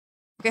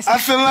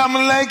Assalamu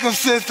alaikum,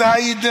 sister. How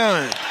you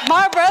doing?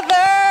 My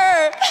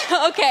brother!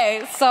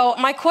 Okay, so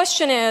my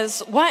question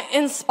is, what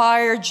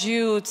inspired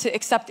you to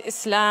accept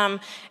Islam,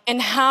 and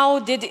how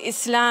did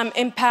Islam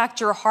impact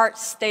your heart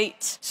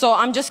state? So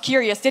I'm just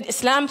curious, did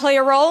Islam play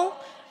a role?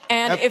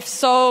 And if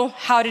so,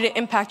 how did it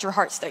impact your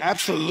heart state?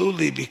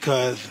 Absolutely,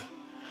 because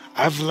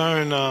I've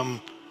learned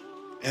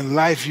in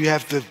life you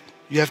have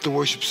to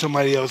worship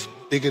somebody else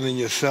bigger than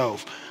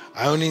yourself.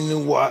 I only knew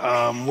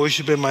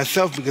worshiping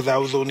myself because I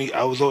was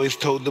always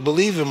told to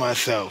believe in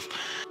myself.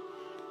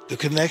 The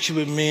connection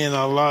with me and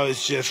Allah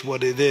is just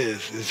what it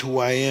is. It's who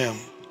I am,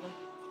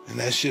 and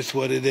that's just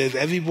what it is.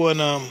 Everyone,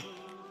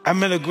 I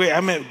met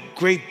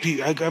great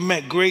people. I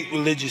met great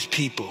religious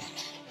people,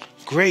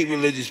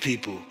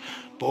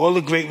 But all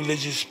the great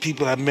religious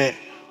people I met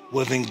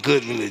wasn't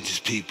good religious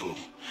people,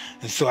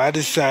 and so I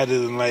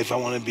decided in life I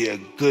want to be a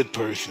good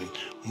person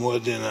more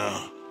than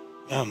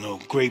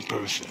great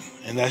person.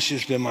 And that's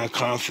just been my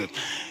concept.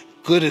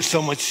 Good is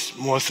so much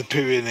more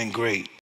superior than great.